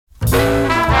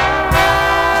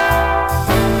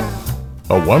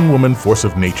a one-woman force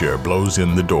of nature blows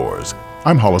in the doors.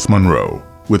 I'm Hollis Monroe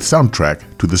with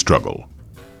Soundtrack to the Struggle.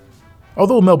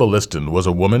 Although Melba Liston was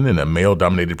a woman in a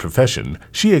male-dominated profession,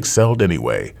 she excelled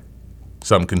anyway.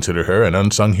 Some consider her an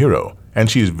unsung hero,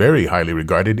 and she is very highly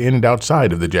regarded in and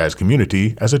outside of the jazz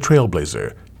community as a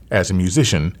trailblazer, as a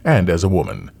musician, and as a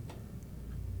woman.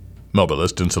 Melba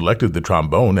Liston selected the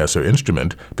trombone as her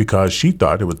instrument because she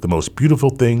thought it was the most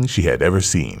beautiful thing she had ever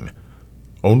seen.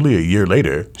 Only a year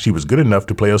later, she was good enough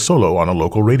to play a solo on a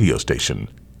local radio station.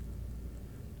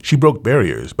 She broke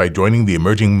barriers by joining the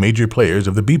emerging major players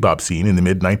of the bebop scene in the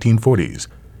mid-1940s.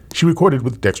 She recorded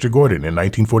with Dexter Gordon in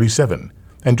 1947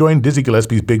 and joined Dizzy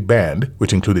Gillespie's big band,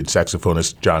 which included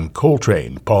saxophonist John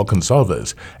Coltrane, Paul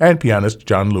Gonsalves, and pianist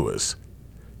John Lewis.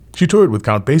 She toured with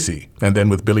Count Basie and then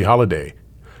with Billie Holiday.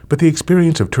 But the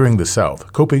experience of touring the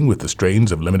South, coping with the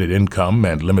strains of limited income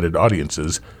and limited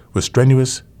audiences, was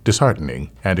strenuous,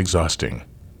 disheartening, and exhausting.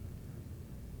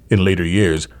 In later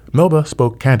years, Melba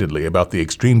spoke candidly about the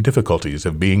extreme difficulties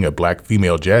of being a black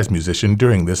female jazz musician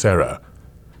during this era.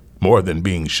 More than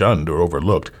being shunned or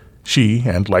overlooked, she,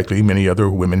 and likely many other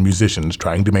women musicians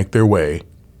trying to make their way,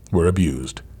 were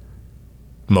abused.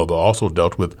 Melba also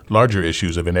dealt with larger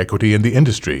issues of inequity in the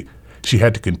industry. She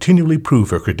had to continually prove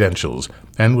her credentials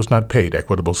and was not paid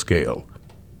equitable scale.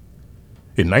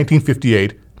 In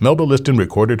 1958, Melba Liston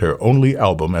recorded her only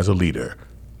album as a leader,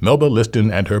 Melba Liston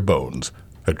and Her Bones,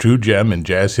 a true gem in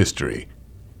jazz history.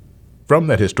 From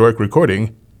that historic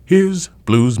recording, here's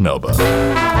Blues Melba.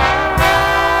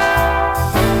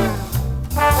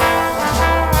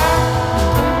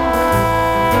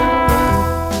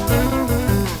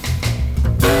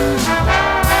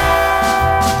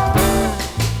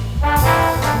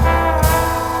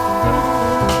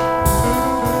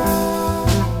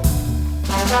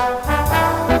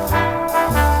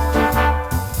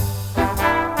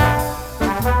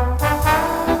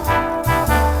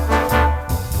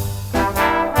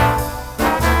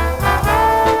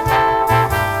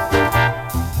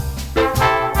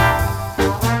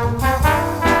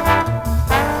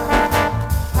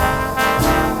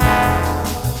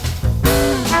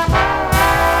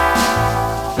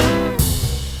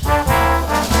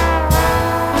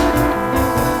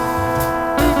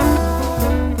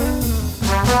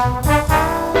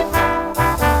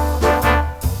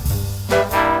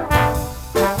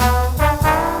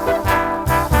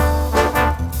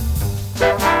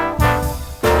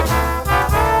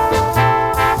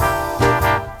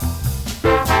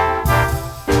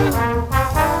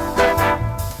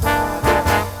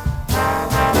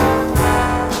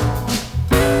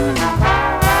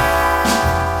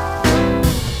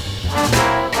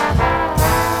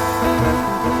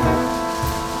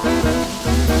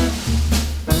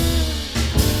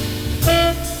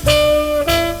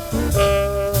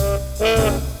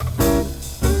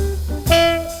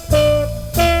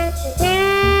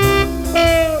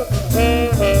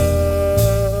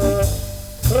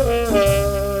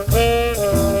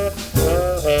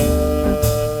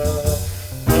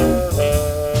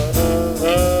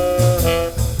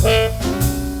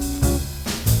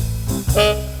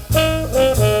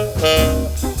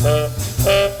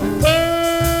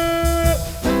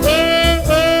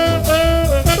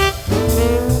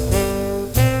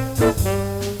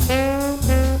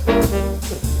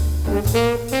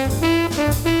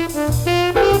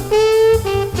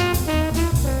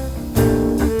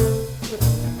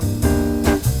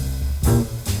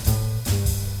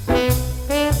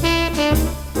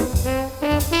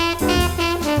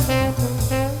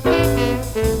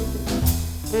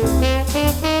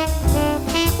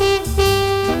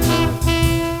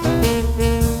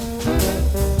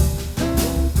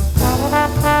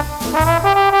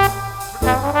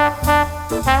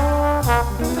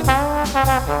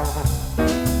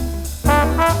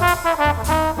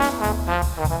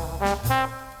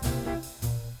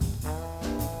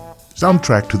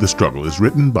 Soundtrack to the Struggle is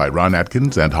written by Ron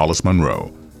Atkins and Hollis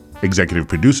Monroe. Executive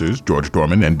producers George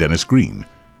Dorman and Dennis Green.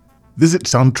 Visit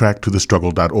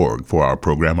soundtracktothestruggle.org for our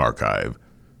program archive.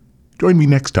 Join me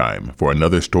next time for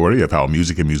another story of how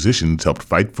music and musicians helped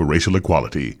fight for racial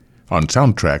equality on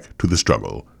Soundtrack to the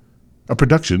Struggle, a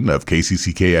production of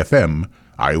KCCK-FM,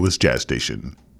 Iowa's Jazz Station.